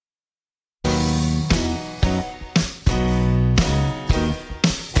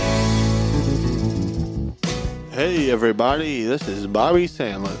Hey everybody, this is Bobby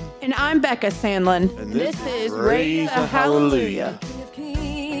Sandlin. And I'm Becca Sandlin. And this is Raise a Hallelujah.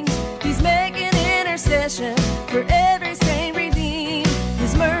 He's making intercession for every saint redeemed.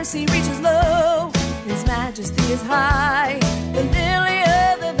 His mercy reaches low, His majesty is high. The lily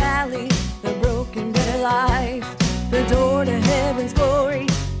of the valley, the broken bread of life, the door to heaven's glory,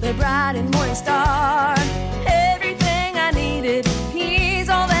 the bright and morning star. Everything I needed, He's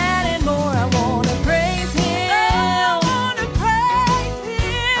all that and more. I want to praise Him.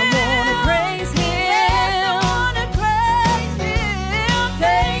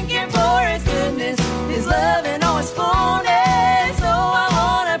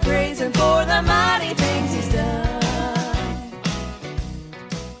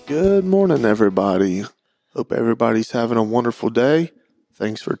 Good morning, everybody. Hope everybody's having a wonderful day.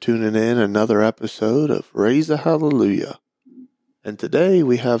 Thanks for tuning in another episode of Raise a Hallelujah. And today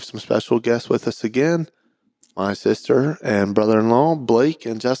we have some special guests with us again. My sister and brother-in-law, Blake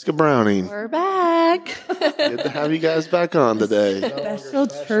and Jessica Browning. We're back. Good to have you guys back on today. Special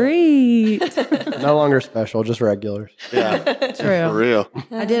treat. No longer special, just regulars. Yeah, True. for real.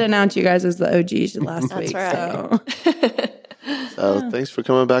 I did announce you guys as the OGs last That's week. right. So thanks for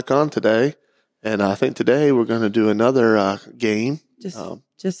coming back on today. And I think today we're going to do another game.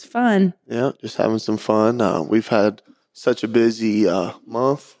 Just fun. Yeah, just having some fun. We've had such a busy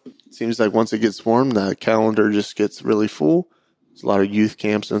month. It seems like once it gets warm, the calendar just gets really full. There's a lot of youth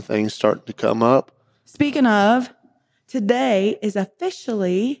camps and things starting to come up. Speaking of, today is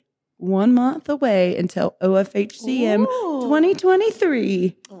officially 1 month away until OFHCM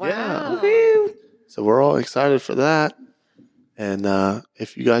 2023. Wow. Yeah. Woohoo. So we're all excited for that. And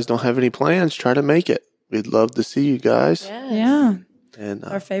if you guys don't have any plans, try to make it. We'd love to see you guys. Yes. Yeah. And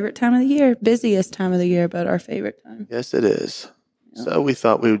Our favorite time of the year. Busiest time of the year, but our favorite time. yes, it is. So we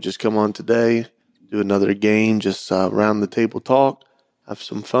thought we would just come on today, do another game, just round the table talk, have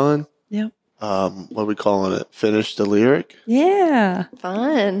some fun. Yep. What are we calling it? Finish the lyric. Yeah.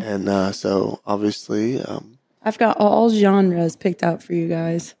 Fun. And so obviously, I've got all genres picked out for you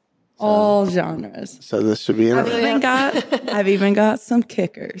guys. All genres. so this should be interesting. I've even got some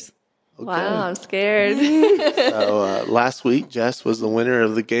kickers. Wow, I'm scared. So last week, Jess was the winner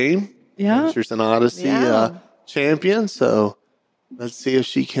of the game. Yeah. Adventures in Odyssey Yeah. champion. So let's see if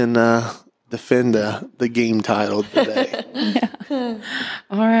she can defend the game title today.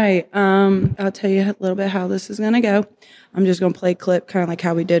 All right. I'll tell you a little bit how this is going to go. I'm just going to play a clip, kind of like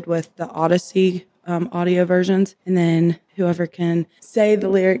how we did with the Odyssey audio versions. And then whoever can say the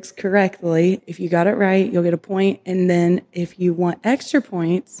lyrics correctly, if you got it right, you'll get a point. And then if you want extra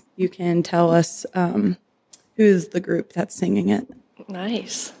points, you can tell us who's the group that's singing it.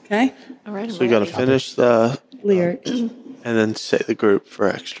 Nice. Okay? All right. I'm So we got to ready. finish the Lyrics. and then say the group for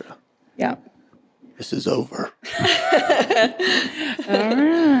extra. Yeah. This is over. All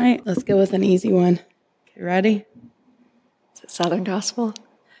right. Let's go with an easy one. Okay, ready? Is it Southern Gospel?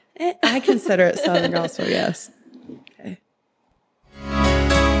 I consider it Southern Gospel, yes. Okay.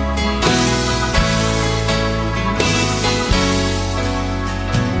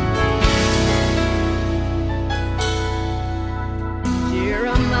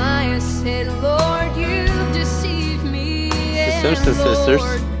 Jeremiah said, Lord, you've deceived me. The Simpson Sisters.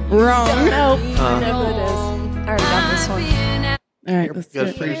 Wrong. No, I know who it is. I already got this one. All right, let's do Got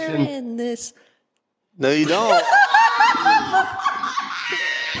it. preaching. In this. No, you don't.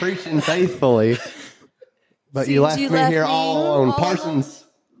 Preaching faithfully. But you left you me left here me all alone. all Parsons.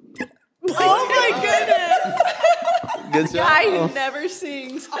 Oh my goodness. Good job. Guy who never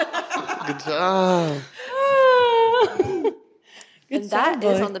sings. Good job. And that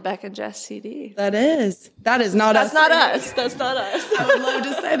is on the Beck and Jess CD. That is. That is not That's us. not us. That's not us. I would love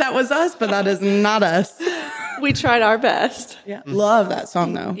to say that was us, but that is not us. We tried our best. Yeah. Love that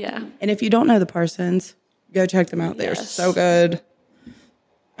song, though. Yeah. And if you don't know the Parsons, go check them out. They're Yes. so good.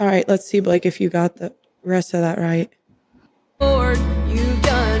 All right, let's see, Blake, if you got the rest of that right. Lord, you've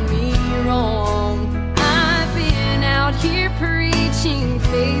done me wrong. I've been out here preaching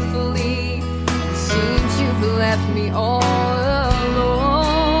faithfully. It seems you've left me all alone.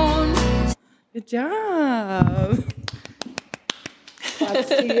 Good job. Props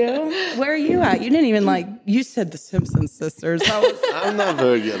to you. Where are you at? You didn't even you said the Simpson Sisters. I'm not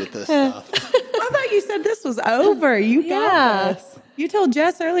very good at this stuff. I thought you said this was over. You got this. You told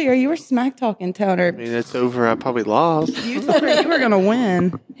Jess earlier you were smack talking, telling her. I mean, it's over. I probably lost. You told her you were going to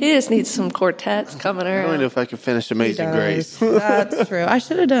win. He just needs some quartets coming I don't know around. if I can finish Amazing He Grace. does. That's true. I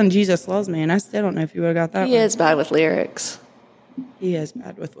should have done Jesus Loves Me, and I still don't know if you would have got that He one. is bad with lyrics. He is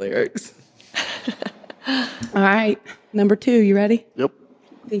bad with lyrics. All right. Number 2, you ready? Yep.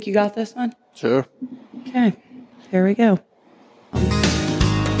 Think you got this one? Sure. Okay. Here we go.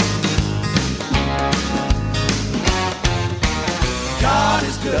 God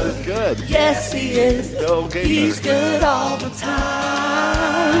is That is good. Yes, He is. Go Gaither. He's good all the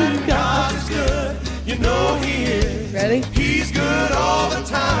time. God is good. You know He is. Ready? He's good all the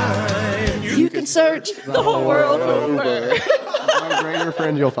time. You can search the whole world over. No greater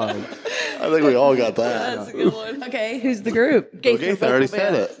friend you'll find. I think we all got that. That's a good one. Okay, who's the group? Gaither Gaither already vocal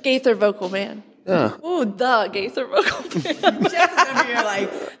said band. it. Gaither vocal band. Yeah. Ooh, the Gaither vocal band. Jess is over here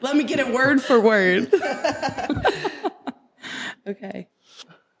like, let me get it word for word. Okay.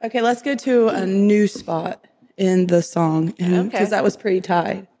 Okay, let's go to a new spot in the song. Because Okay. that was pretty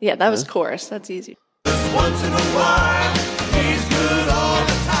tied. Yeah, that was chorus. That's easy. Once in a while, he's good all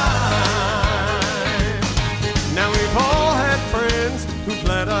the time. Now we've all had friends who've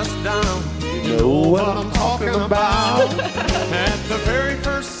let us down. You know what I'm talking about. At the very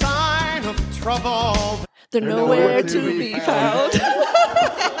first sign of trouble. They're nowhere to be found.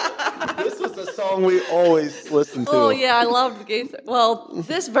 This was the song we always listened to. Oh yeah, I loved Gaither. Well,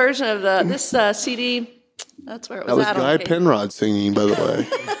 this version of this CD, that's where it was, That was at Guy on Gaither. Penrod singing, by the way.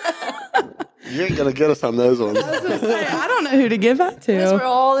 You ain't gonna get us on those ones. I don't know who to give that These to. were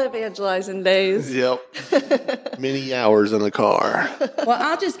all the evangelizing days. Yep. Many hours in the car. Well,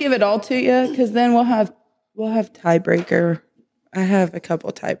 I'll just give it all to you because then we'll have tiebreaker. I have a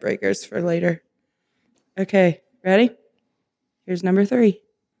couple tiebreakers for later. Okay, ready? Here's number 3.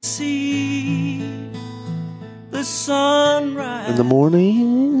 See the sunrise In the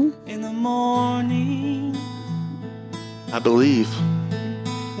morning, in the morning. I believe.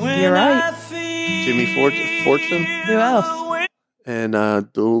 When You're right. I feel Jimmy Fortune Who else? and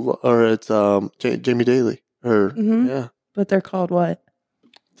Jamie Daly. Or Mhm. yeah, But they're called what?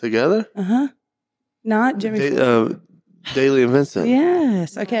 together. Not Jimmy. Daly and Vincent.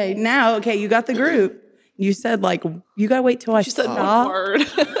 Yes. Okay. Now, you got the group. You said like you gotta wait till I She said one stop. word.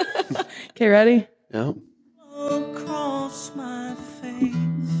 Okay, ready? Yeah. across my face.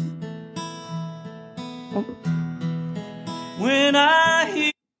 When I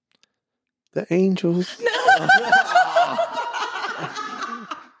hear The Angels.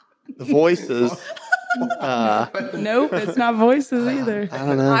 The Voices. Nope, it's not voices either. I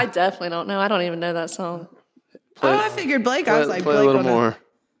don't know. I definitely don't know. I don't even know that song. I figured Blake. I was like, play Blake a little will know. more.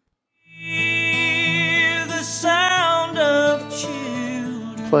 the sound of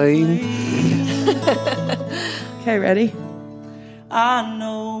children Playing. Okay, ready? I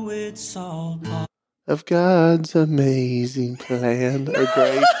know it's all part Of God's amazing plan. Or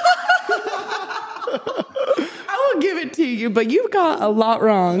grace. I will give it to you, but you got a lot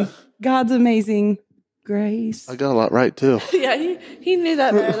wrong. God's amazing grace. I got a lot right too. Yeah, he knew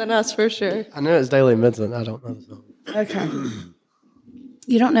that better than us for sure. I know it's Daily and Vincent. I don't know the song. Okay.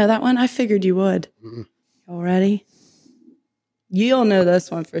 You don't know that one? I figured you would. Y'all ready? You'll know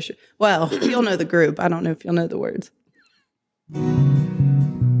this one for sure. Well, you'll know the group. I don't know if you'll know the words.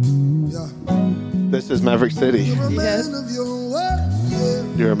 This is Maverick City. Yes.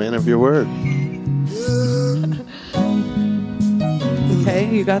 You're a man of your word. Okay,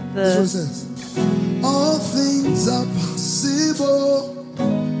 you got the. All things are possible.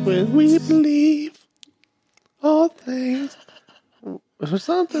 When we believe all things. Or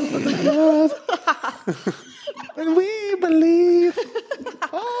something for the God. When we believe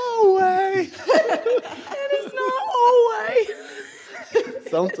always. It is not always.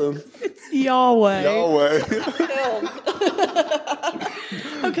 Something. Yahweh. Yahweh.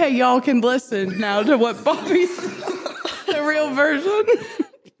 Okay, y'all can listen now to what Bobby's the real version.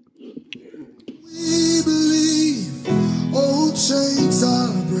 We believe old chains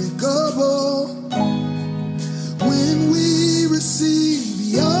are breakable. When we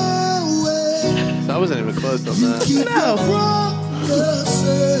receive Yahweh, I wasn't even close on that. keep No. your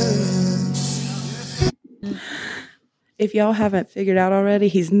promises. If y'all haven't figured out already,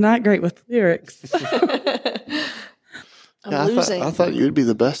 he's not great with lyrics. I'm Yeah, losing. I thought you'd be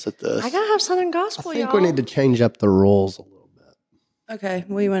the best at this. I gotta have Southern I Gospel, think y'all. we need to change up the rules a little bit. Okay,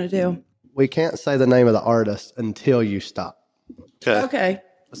 what do you want to do? We can't say the name of the artist until you stop. Okay. Okay,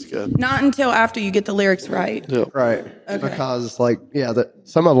 That's good. not until after you get the lyrics right. Yep. Right. Because,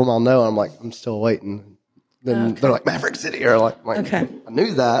 some of them I'll know, and I'm like, I'm still waiting. Then they're like, Maverick City. Or like, Okay. I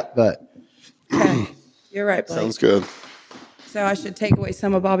knew that, but Okay, you're right, Blake. Sounds good. So I should take away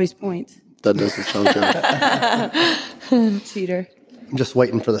some of Bobby's points. That doesn't sound good. Cheater. I'm just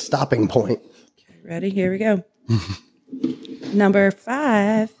waiting for the stopping point. Ready? Here we go. Number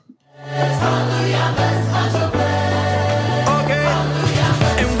 5. Okay.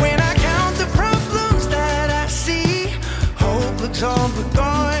 And when I count the problems that I see, hope looks all but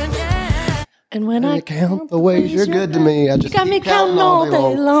gone. And when I count the ways you're good to me, I just got me keep counting all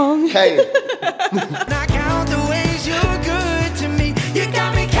day long. Hey, And I count the ways you're good to me. You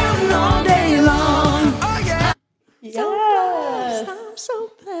got me counting all day long. Oh, yeah. Yes. I'm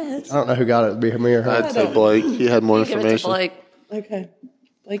so blessed. I don't know who got it. It'd be me or her. I'd say Blake. He had more Give it to information. Blake. Okay.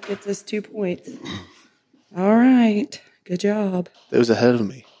 Blake gets us 2 points. All right. Good job. They was ahead of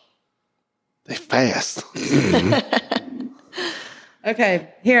me. They fast. Okay.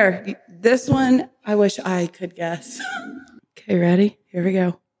 Here. This one, I wish I could guess. Okay, ready? Here we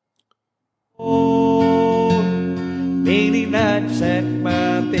go. Oh, daily nights at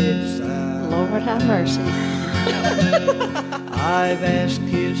my bedside. Lord have mercy. I've asked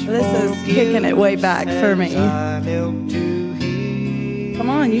his This is kicking it way back for me. I knelt to him. Come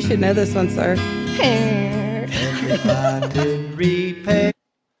on. You should know this one, sir. If I could repay.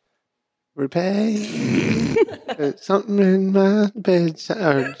 Repay. Something in my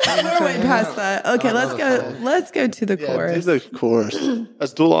bedside. We're way past that. Okay, let's go. Let's go to the Yeah, chorus. do the chorus.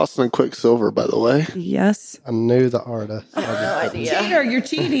 That's Dual Austin and Quicksilver, by the way. Yes. I knew the artist. No idea. Cheater, you're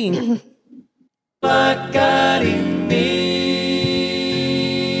cheating. What God in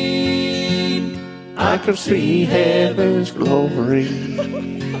me. I can see heaven's glory.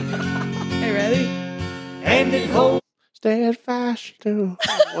 Okay, ready? And it holds. Steadfast to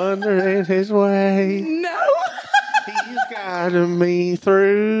wonder in his way. No. He's guided me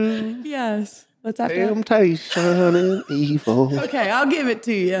through Yes. What's that? Bill? temptation and evil. Okay, I'll give it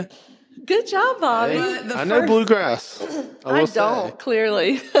to you. Good job, Bobby. The I know first- bluegrass. I will don't,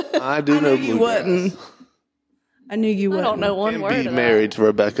 clearly. say. I do know You bluegrass. wouldn't. I knew you I wouldn't. don't know one And word be of married to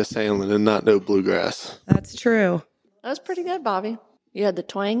Rebecca Sandlin and not know bluegrass. That's true. That was pretty good, Bobby. You had the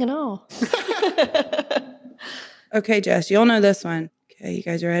twang and all. Okay, Jess, you'll know this one. Okay, you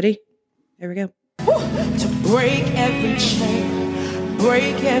guys ready? Here we go. To break every chain,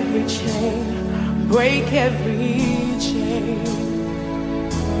 break every chain, break every chain.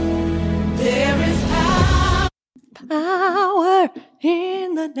 There is Power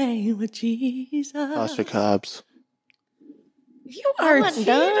in the name of Jesus. Tasha Cobbs. You are a wasn't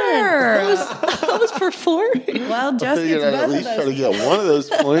cheater. I was performing. Well, Jess Figured gets I'd at both of least try to those. get one of those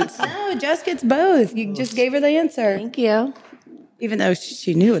points. No, Jess gets both. You just gave her the answer, Thank you. even though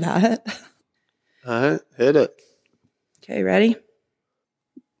she knew that. All right, hit it. Okay, ready?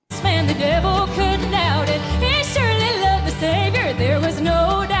 Man, the devil couldn't doubt it. He surely loved the Savior. There was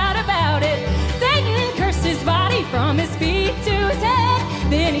no doubt about it. Satan cursed his body from his feet to his head.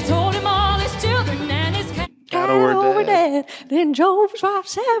 Then he told him all his children and his Cattle were dead. Then Job's wife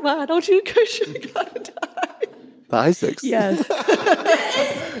said, "Why don't you curse your God and die?" The Isaacs. Yes.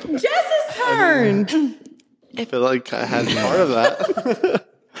 Jess's turn. I feel like I had part of that.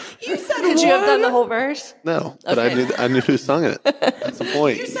 You said Could you have done the whole verse? No, but Okay. I knew who sung it. That's the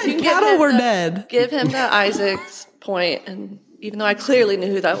point. You said cattle were dead. Give him the Isaac's point, and even though I clearly knew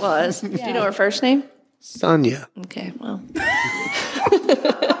who that was, do you know her first name? Sonia. Okay, well,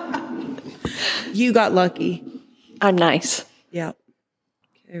 You got lucky. I'm nice. Yep.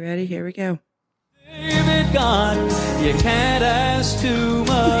 Okay, ready? Here we go. David God, you can't ask too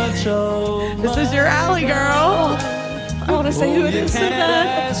much of This is your alley, girl. I want to say who it You is so can't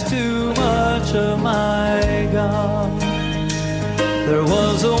bad. ask too much of my God. There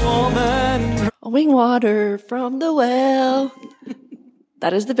was a woman. Drawing water from the well.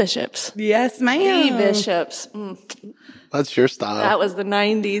 That is the Bishops. Yes, The ma'am. Bishops. That's your style. That was the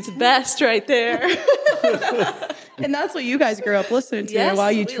 90s best right there. And that's what you guys grew up listening to Yes,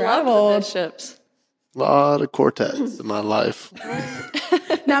 while you we loved the traveled. Bishops. A lot of quartets in my life.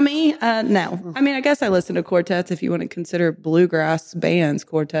 Now, me, no. I mean, I guess I listen to quartets if you want to consider bluegrass bands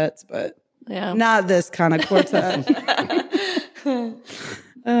quartets, but Yeah. not this kind of quartet.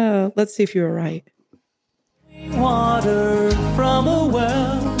 Oh, let's see if you were right. Water from a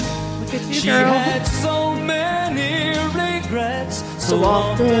well. Look at you, She girl. had so many regrets. So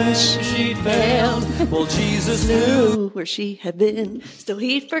often she failed. Well, Jesus knew. Knew where she had been. Still,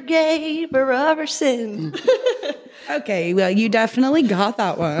 he forgave her of her sin. Okay, well, you definitely got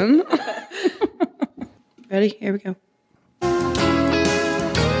that one. Ready? Here we go.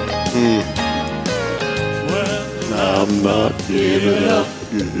 I'm not giving up,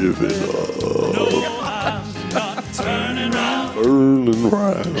 giving up. Turning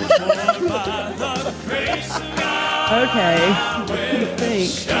round. Okay. What do you think?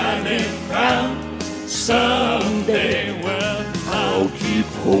 Someday, I'll keep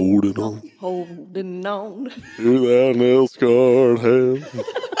holding on Holding on. to that nail scarred hand.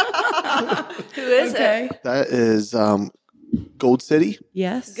 Who is it? Okay. That is Gold City.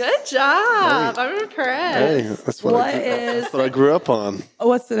 Yes. Good job. I'm impressed. Hey, that's what, What I, is- that's what I grew up on. Oh,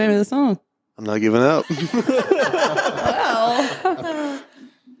 what's the name of the song? I'm not giving up. Well,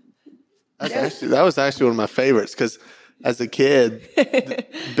 That was actually one of my favorites because as a kid,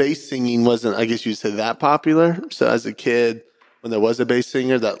 bass singing wasn't, I guess you'd say, that popular. So as a kid, when there was a bass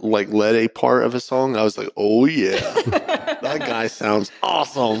singer that like led a part of a song, I was like, oh yeah, that guy sounds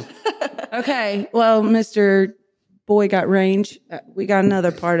awesome. okay. Well, Mr. Boy Got Range, we got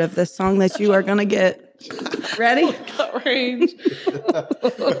another part of this song that you are going to get. Ready? Got range.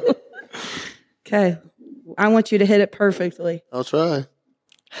 Okay. I want you to hit it perfectly. I'll try.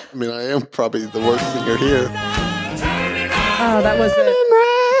 I mean, I am probably the worst singer here. Oh, that was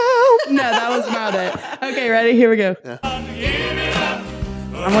it. No, that was not it. Okay, ready? Here we go. Yeah.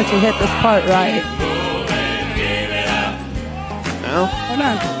 I want you to hit this part right. Now? Hold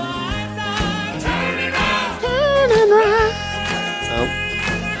on. Oh.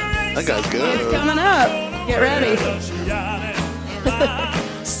 That guy's It's good. coming up. Get ready.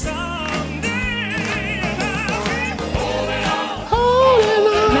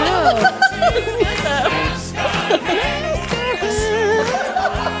 No.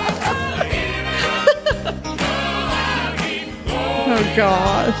 Oh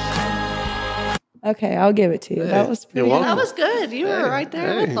gosh. Okay, I'll give it to you. That was pretty you're good. welcome. That was good. You were right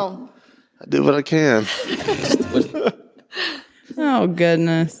there with them. I do what I can. Oh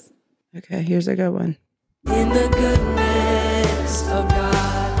goodness. Okay, here's a good one. In the goodness of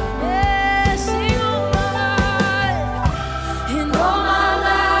God. Yes, sing all my life. In all my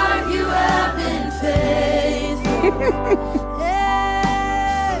life you have been faithful.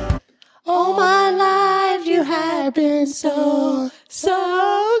 Yeah. All my life you have been so good.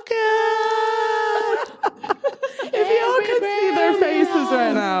 If y'all could see their faces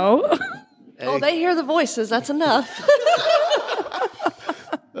right now. Oh, they hear the voices. That's enough.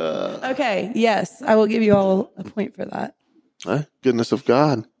 Okay, yes, I will give you all a point for that. Goodness of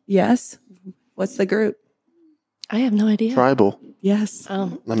God. Yes. What's the group? I have no idea. Tribal. Yes. I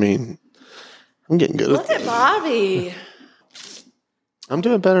mean, I'm getting good Look at at Bobby. I'm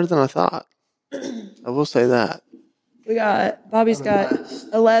doing better than I thought. I will say that. We got Bobby's got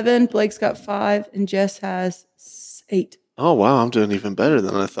 11, Blake's got 5, and Jess has 8. Oh, wow. I'm doing even better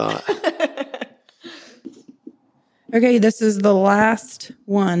than I thought. Okay, this is the last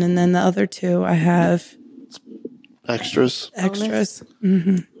one, and then the other 2 I have Extras. extras.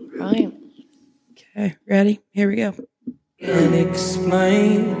 Right. Okay, ready? Here we go. Can't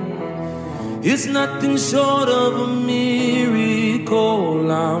explain. It's nothing short of a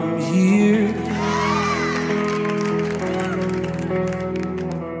miracle. I'm here.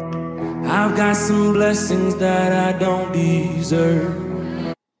 I've got some blessings that I don't deserve.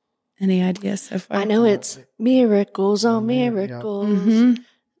 Any ideas so far? I know it's miracles on miracles.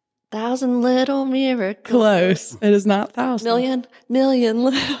 Thousand little miracles. Close. It is not 1,000. Million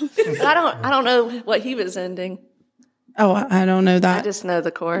little. But I don't know what he was ending. Oh, I don't know I that. just know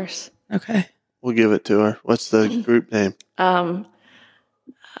the chorus. Okay. We'll give it to her. What's the group name? Oh,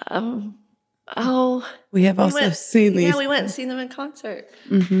 We have also seen these. Yeah, we went and seen them in concert.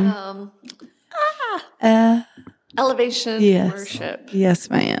 Elevation Yes. Worship. Yes,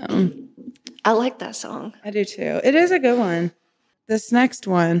 ma'am. I like that song. I do too. It is a good one. This next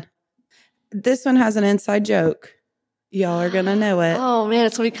one, this one has an inside joke. Y'all are going to know it. Oh man,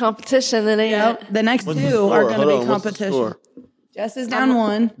 it's gonna be competition. Then ain't Yep. it? The next What's the 2 score? are going Hold to on, be what's the competition. score? Jess is down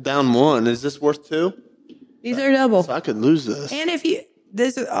 1. Down 1. Is this worth 2? These are double. So I could lose this. And if you,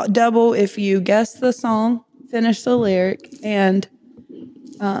 this is double if you guess the song, finish the lyric, and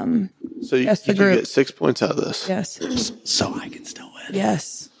So you, Yes, the you can group. get 6 points out of this. yes. So I can still win.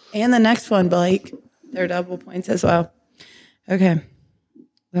 Yes. And the next one, Blake, they're double points as well. Okay.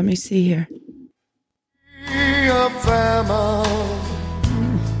 Let me see here. A famine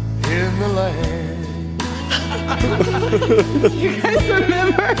in the land.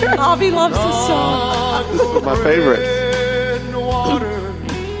 Remember? Bobby loves this song. This is my favorite. In water,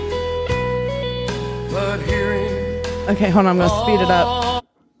 but hearing Okay, hold on. I'm going to speed it up.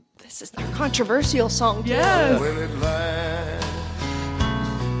 This is their controversial song. Too. Yes. when it lands.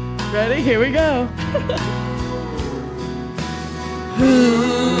 Ready? Here we go.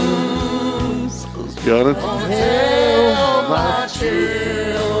 Got it? My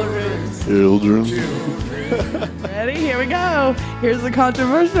Children. Ready? Here we go. Here's the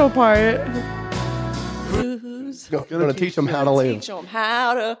controversial part. Who's Going to teach them how to live. teach them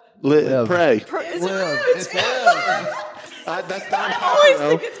how to? Pray. Is it That's Don I always Tapio.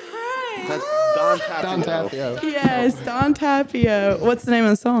 think it's pray. That's Don Tapio. Don Tapio. Yes, Don Tapio. What's the name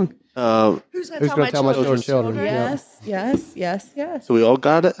of the song? Who's Who's going to tell my children? Yes, yes, yes, yes. So we all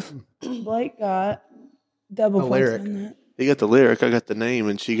got it? Blake got double The points lyric. on that. He got the lyric, I got the name,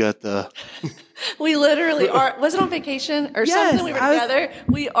 and she got the. We literally was it on vacation or Yes, something? We were together.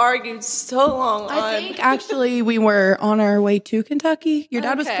 We argued so long I think actually we were on our way to Kentucky. Your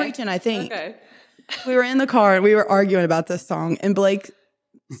dad was Okay. preaching, I think. Okay. We were in the car and we were arguing about this song, and Blake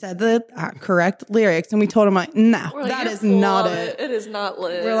said the correct lyrics, and we told him like, no, We're like, that "You're is full not of it. It is not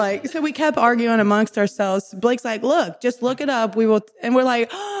lit. We're like, so we kept arguing amongst ourselves. Blake's like, look, just look it up. We will, and we're like,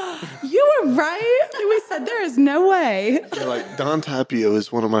 oh, you were right. And we said, there is no way. You're like, Don Tapio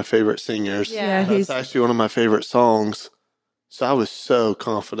is one of my favorite singers. Yeah, he's- That's actually one of my favorite songs. So I was so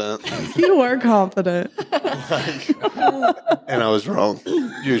confident. You were confident. And I was wrong.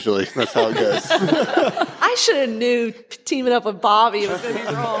 Usually. That's how it goes. I should have knew teaming up with Bobby was going to be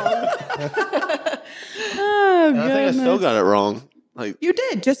wrong. Oh, And I think I still goodness. got it wrong. Like, You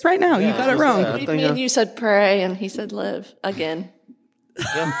did just right now. You got it wrong. I think Me and you said pray, and he said live again.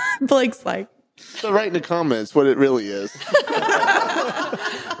 Blake's like, So write in the comments what it really is.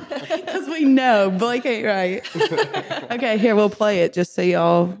 because we know Blake ain't right. Okay, here, we'll play it just so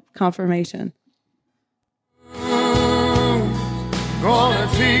y'all confirmation. Gonna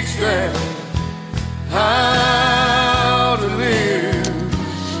teach them how to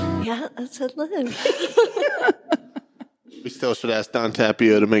live. Yeah, I said live. We still should ask Don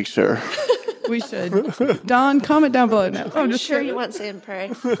Tapio to make sure. We should. Don, comment down below. No, I'm I'm just sure kidding. you weren't saying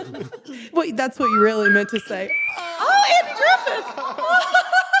pray. Wait, that's what you really meant to say. Oh, Andy Griffith!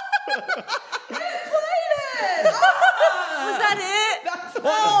 Was that it?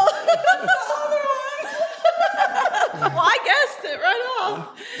 Well, I guessed it right off.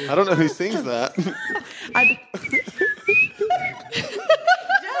 I don't know who sings that.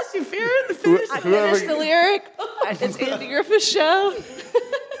 Jess, you fear it? Finish I it. finished the lyric. It's Andy Griffith's show.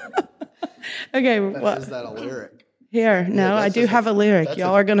 Okay, Is what? that a lyric? Here, no, I do have a lyric. that's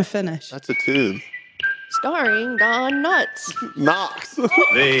Y'all are going to finish. That's a tune. Starring Don Nuts. Knox.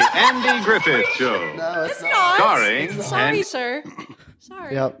 The Andy Griffith Show. No, it's not. Not. Starring Sorry, and sir.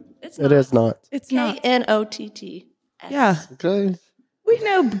 Sorry. Yep. It's It is not. It's not. Knott. Yeah. Okay. We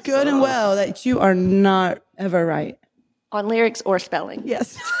know good and well that you are not ever right. On lyrics or spelling.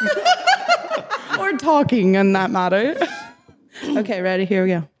 Yes. Or talking in that matter. Okay, ready? Here we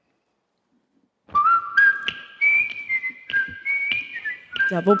go.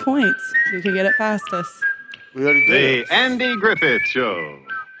 Double points. You can get it fastest. We already did The it. Andy Griffith Show.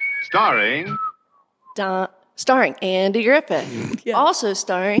 Starring Starring Andy Griffith. Yeah. Also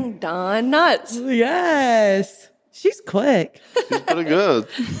starring Don Nuts. Yes. She's quick. She's pretty good.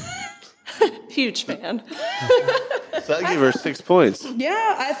 Huge fan. So that gave her 6 points.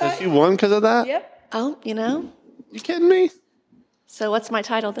 Yeah, I So thought. she won because of that? Yep. Oh, you know? You kidding me? So what's my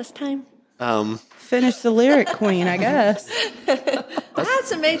title this time? Finish the lyric queen, I guess.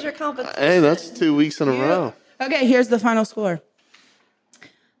 That's a major competition. Hey, that's 2 weeks in a row. Okay, here's the final score.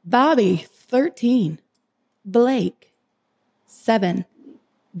 Bobby, 13. Blake, 7.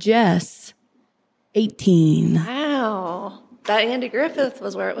 Jess, 18. Wow. That Andy Griffith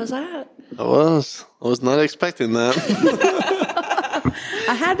was where it was at. I was not expecting that.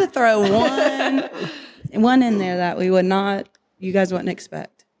 I had to throw one in there that you guys wouldn't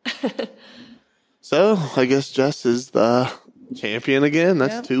expect. So I guess Jess is the champion again.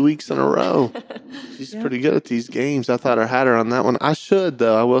 That's Yep. 2 weeks in a row. She's pretty good at these games. I thought I had her on that one. I should,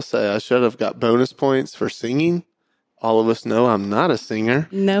 though. I will say I should have got bonus points for singing. All of us know I'm not a singer,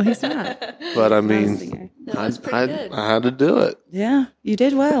 No, he's not. but I Not a mean, singer. No, that's pretty good. I had to do it. Yeah, you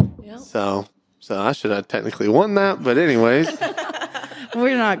did well. So I should have technically won that. But anyways,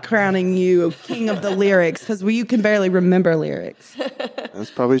 We're not crowning you king of the lyrics because you can barely remember lyrics.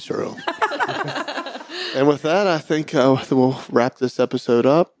 that's probably true. And with that, I think we'll wrap this episode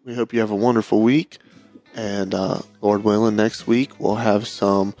up. We hope you have a wonderful week. And Lord willing, next week we'll have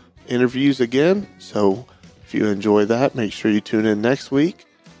some interviews again. So if you enjoy that, make sure you tune in next week.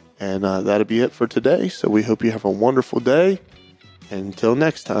 And that'll be it for today. So we hope you have a wonderful day. And until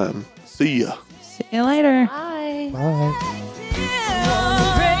next time, see ya. See you later. Bye. Bye.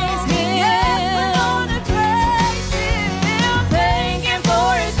 Praise Him, thanking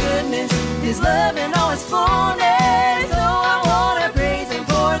for His goodness, His love and all His fullness. So I wanna praise Him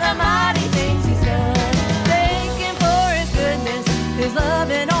for the mighty things He's done. Thanking for His goodness, His love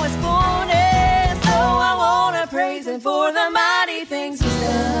and all His fullness. So I wanna praise Him for the mighty